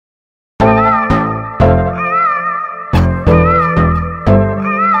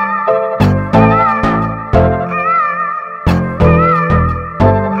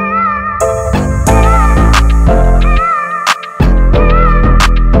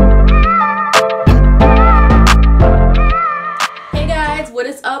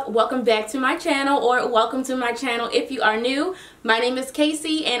back to my channel, or welcome to my channel if you are new. My name is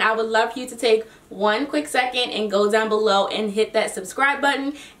Casey and I would love for you to take one quick second and go down below and hit that subscribe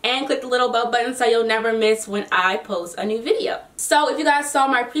button and click the little bell button so you'll never miss when I post a new video. So if you guys saw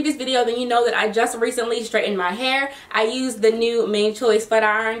my previous video, then you know that I just recently straightened my hair. I used the new Main Choice flat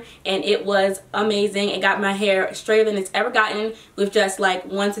iron and it was amazing. It got my hair straighter than it's ever gotten with just like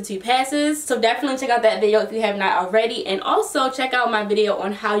 1 to 2 passes. So definitely check out that video if you have not already, and also check out my video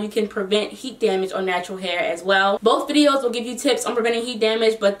on how you can prevent heat damage on natural hair as well. Both videos will give you tips on preventing heat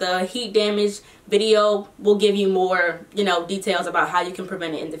damage, but the heat damage video will give you more, details about how you can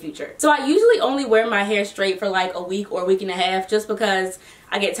prevent it in the future. So I usually only wear my hair straight for like a week or a week and a half, just because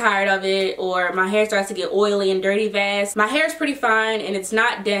I get tired of it or my hair starts to get oily and dirty fast. My hair is pretty fine and it's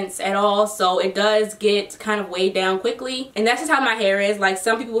not dense at all, so it does get kind of weighed down quickly. And that's just how my hair is. Like,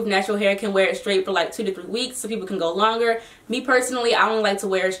 some people with natural hair can wear it straight for like 2 to 3 weeks. Some people can go longer. Me personally, I only like to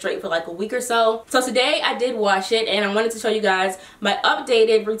wear it straight for like a week or so. So today I did wash it and I wanted to show you guys my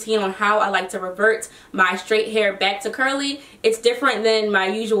updated routine on how I like to revert my straight hair back to curly. It's different than my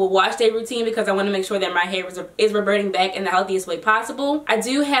usual wash day routine because I want to make sure that my hair is reverting back in the healthiest way possible. I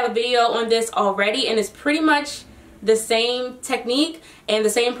do have a video on this already and it's pretty much the same technique and the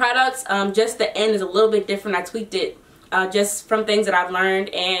same products, just the end is a little bit different. I tweaked it just from things that I've learned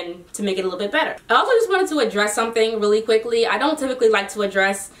and to make it a little bit better. I also just wanted to address something really quickly. I don't typically like to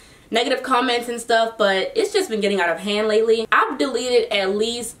address negative comments and stuff, but it's just been getting out of hand lately. I've deleted at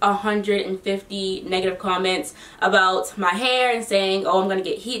least 150 negative comments about my hair and saying, oh, I'm gonna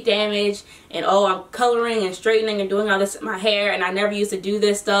get heat damage, and oh, I'm coloring and straightening and doing all this with my hair and I never used to do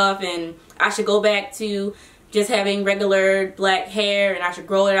this stuff, and I should go back to just having regular black hair and I should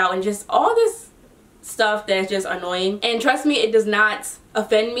grow it out, and just all this stuff that's just annoying. And trust me, it does not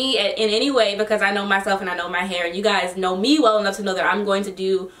offend me in any way because I know myself and I know my hair, and you guys know me well enough to know that I'm going to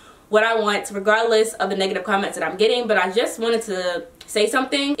do what I want regardless of the negative comments that I'm getting. But I just wanted to say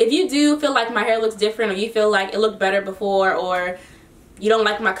something. If you do feel like my hair looks different, or you feel like it looked better before, or you don't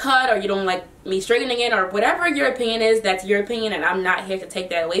like my cut, or you don't like me straightening it, or whatever your opinion is, that's your opinion and I'm not here to take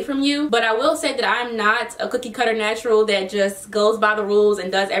that away from you. But I will say that I'm not a cookie cutter natural that just goes by the rules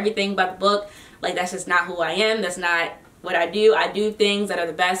and does everything by the book. Like, that's just not who I am. That's not what I do. I do things that are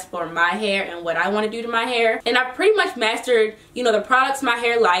the best for my hair and what I want to do to my hair. And I've pretty much mastered, the products my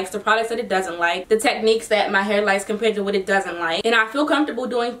hair likes, the products that it doesn't like, the techniques that my hair likes compared to what it doesn't like. And I feel comfortable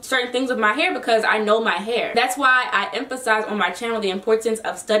doing certain things with my hair because I know my hair. That's why I emphasize on my channel the importance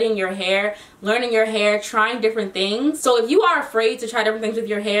of studying your hair, learning your hair, trying different things. So if you are afraid to try different things with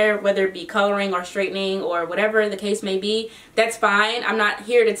your hair, whether it be coloring or straightening or whatever the case may be, that's fine. I'm not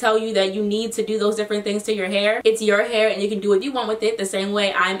here to tell you that you need to do those different things to your hair. It's your hair and you can do what you want with it, the same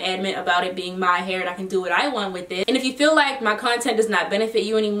way I'm adamant about it being my hair and I can do what I want with it. And if you feel like my content does not benefit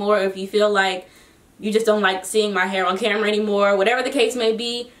you anymore, or if you feel like you just don't like seeing my hair on camera anymore, whatever the case may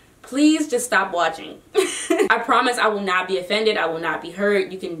be, please just stop watching. I promise I will not be offended. I will not be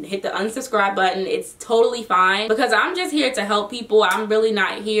hurt. You can hit the unsubscribe button. It's totally fine because I'm just here to help people. I'm really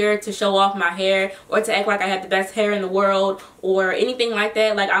not here to show off my hair or to act like I have the best hair in the world or anything like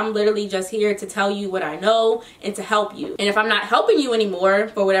that. Like, I'm literally just here to tell you what I know and to help you. And if I'm not helping you anymore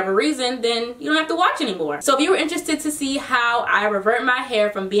for whatever reason, then you don't have to watch anymore. So if you were interested to see how I revert my hair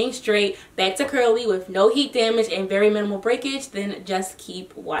from being straight back to curly with no heat damage and very minimal breakage, then just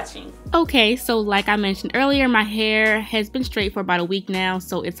keep watching. Okay, so like I mentioned earlier, my hair has been straight for about a week now,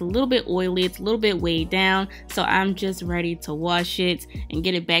 so it's a little bit oily, it's a little bit weighed down, so I'm just ready to wash it and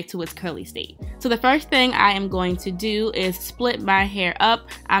get it back to its curly state. So the first thing I am going to do is split my hair up.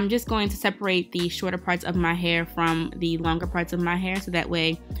 I'm just going to separate the shorter parts of my hair from the longer parts of my hair, so that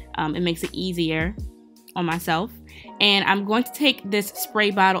way it makes it easier on myself. And I'm going to take this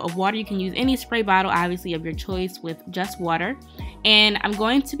spray bottle of water. You can use any spray bottle, obviously, of your choice, with just water. And I'm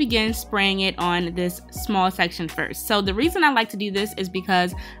going to begin spraying it on this small section first. So the reason I like to do this is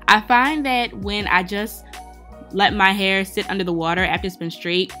because I find that when I just let my hair sit under the water after it's been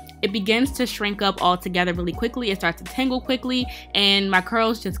straight, it begins to shrink up all together really quickly. It starts to tangle quickly and my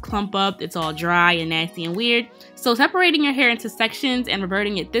curls just clump up. It's all dry and nasty and weird. So separating your hair into sections and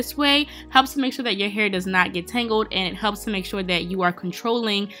reverting it this way helps to make sure that your hair does not get tangled, and it helps to make sure that you are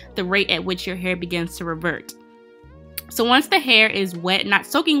controlling the rate at which your hair begins to revert. So once the hair is wet, not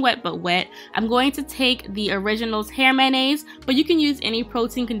soaking wet, but wet, I'm going to take the Originals hair mayonnaise, but you can use any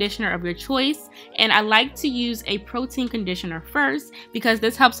protein conditioner of your choice. And I like to use a protein conditioner first because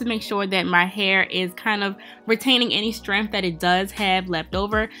this helps to make sure that my hair is kind of retaining any strength that it does have left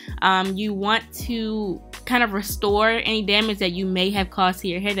over. You want to kind of restore any damage that you may have caused to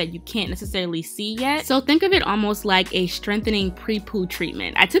your hair that you can't necessarily see yet. So think of it almost like a strengthening pre-poo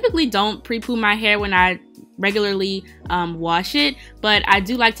treatment. I typically don't pre-poo my hair when I regularly wash it, but I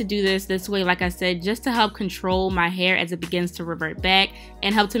do like to do this way, like I said, just to help control my hair as it begins to revert back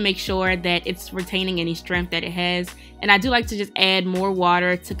and help to make sure that it's retaining any strength that it has. And I do like to just add more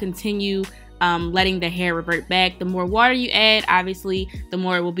water to continue letting the hair revert back. The more water you add, obviously, the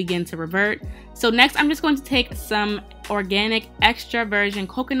more it will begin to revert. So next, I'm just going to take some organic extra virgin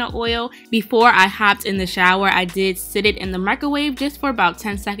coconut oil. Before I hopped in the shower, I did sit it in the microwave just for about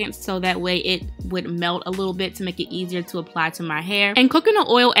 10 seconds so that way it would melt a little bit to make it easier to apply to my hair. And coconut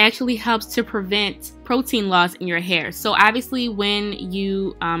oil actually helps to prevent protein loss in your hair. So obviously when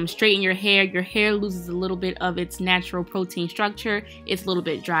you straighten your hair loses a little bit of its natural protein structure. It's a little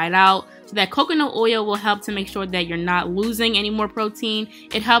bit dried out. So that coconut oil will help to make sure that you're not losing any more protein.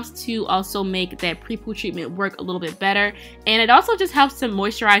 It helps to also make that pre-poo treatment work a little bit better. And it also just helps to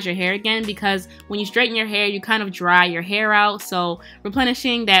moisturize your hair again, because when you straighten your hair, you kind of dry your hair out. So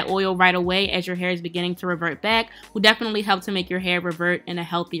replenishing that oil right away as your hair is beginning to revert back will definitely help to make your hair revert in a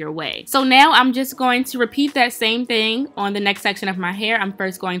healthier way. So now I'm just going to repeat that same thing on the next section of my hair. I'm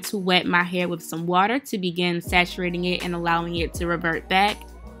first going to wet my hair with some water to begin saturating it and allowing it to revert back.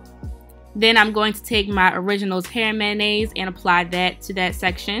 Then I'm going to take my Originals hair mayonnaise and apply that to that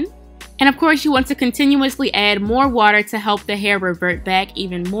section. And of course, you want to continuously add more water to help the hair revert back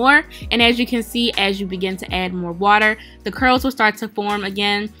even more. And as you can see, as you begin to add more water, the curls will start to form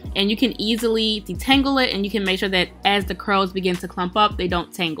again, and you can easily detangle it, and you can make sure that as the curls begin to clump up, they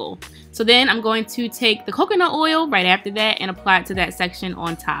don't tangle. So then I'm going to take the coconut oil right after that and apply it to that section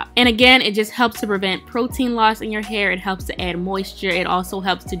on top. And again, it just helps to prevent protein loss in your hair. It helps to add moisture. It also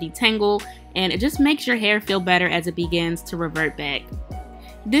helps to detangle, and it just makes your hair feel better as it begins to revert back.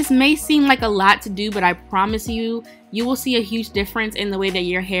 This may seem like a lot to do, but I promise you, you will see a huge difference in the way that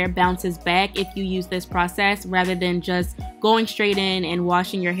your hair bounces back if you use this process rather than just going straight in and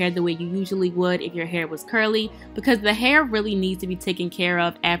washing your hair the way you usually would if your hair was curly, because the hair really needs to be taken care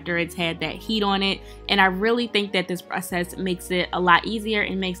of after it's had that heat on it. And I really think that this process makes it a lot easier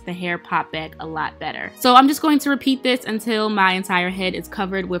and makes the hair pop back a lot better. So I'm just going to repeat this until my entire head is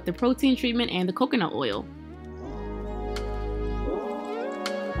covered with the protein treatment and the coconut oil.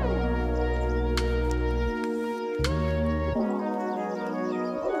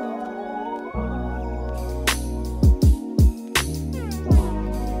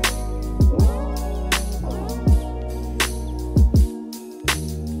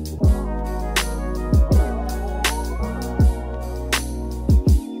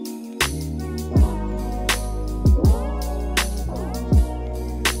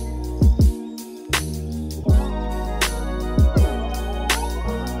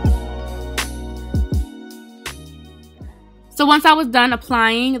 So once I was done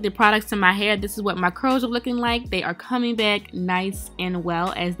applying the products to my hair, this is what my curls are looking like. They are coming back nice and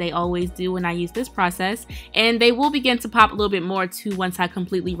well, as they always do when I use this process. And they will begin to pop a little bit more too once I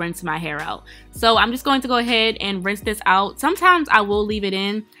completely rinse my hair out. So I'm just going to go ahead and rinse this out. Sometimes I will leave it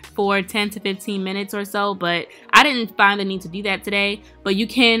in for 10 to 15 minutes or so, but I didn't find the need to do that today. But you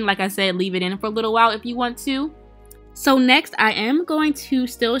can, like I said, leave it in for a little while if you want to. So next, I am going to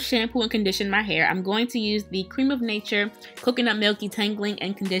still shampoo and condition my hair. I'm going to use the Cream of Nature Coconut Milk Detangling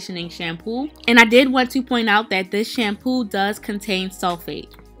and Conditioning Shampoo. And I did want to point out that this shampoo does contain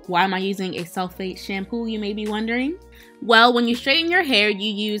sulfate. Why am I using a sulfate shampoo, you may be wondering? Well, when you straighten your hair,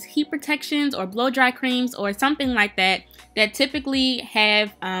 you use heat protections or blow dry creams or something like that that typically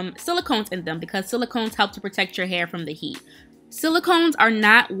have silicones in them, because silicones help to protect your hair from the heat. Silicones are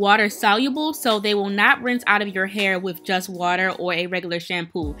not water soluble, so they will not rinse out of your hair with just water or a regular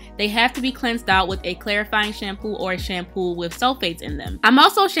shampoo. They have to be cleansed out with a clarifying shampoo or a shampoo with sulfates in them. I'm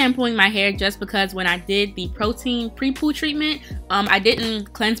also shampooing my hair just because when I did the protein pre-poo treatment, I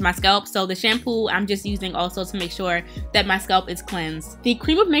didn't cleanse my scalp, so the shampoo I'm just using also to make sure that my scalp is cleansed. The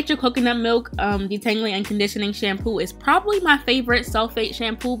Cream of Nature Coconut Milk Detangling and Conditioning Shampoo is probably my favorite sulfate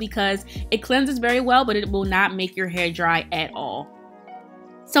shampoo because it cleanses very well, but it will not make your hair dry at all.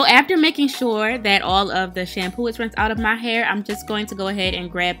 So after making sure that all of the shampoo is rinsed out of my hair, I'm just going to go ahead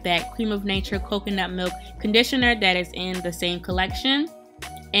and grab that Cream of Nature Coconut Milk Conditioner that is in the same collection.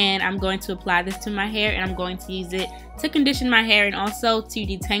 And I'm going to apply this to my hair, and I'm going to use it to condition my hair and also to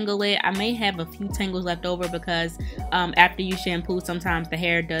detangle it. I may have a few tangles left over because after you shampoo, sometimes the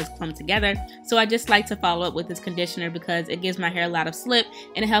hair does clump together. So I just like to follow up with this conditioner because it gives my hair a lot of slip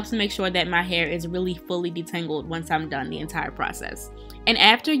and it helps to make sure that my hair is really fully detangled once I'm done the entire process. And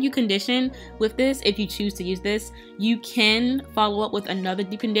after you condition with this, if you choose to use this, you can follow up with another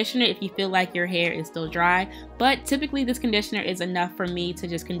deep conditioner if you feel like your hair is still dry. But typically this conditioner is enough for me to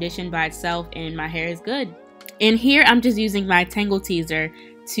just condition by itself and my hair is good. And here I'm just using my Tangle Teaser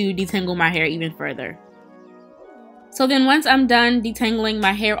to detangle my hair even further. So then once I'm done detangling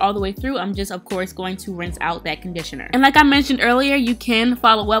my hair all the way through, I'm just of course going to rinse out that conditioner. And like I mentioned earlier, you can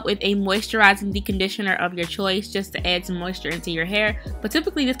follow up with a moisturizing deep conditioner of your choice just to add some moisture into your hair, but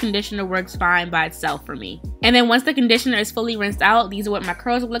typically this conditioner works fine by itself for me. And then once the conditioner is fully rinsed out, these are what my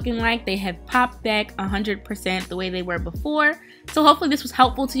curls are looking like. They have popped back 100% the way they were before. So hopefully this was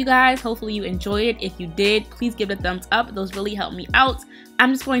helpful to you guys. Hopefully you enjoyed it. If you did, please give it a thumbs up. Those really help me out.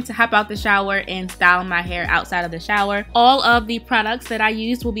 I'm just going to hop out the shower and style my hair outside of the shower. All of the products that I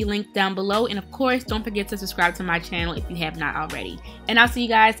used will be linked down below. And of course, don't forget to subscribe to my channel if you have not already. And I'll see you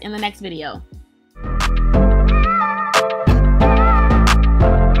guys in the next video.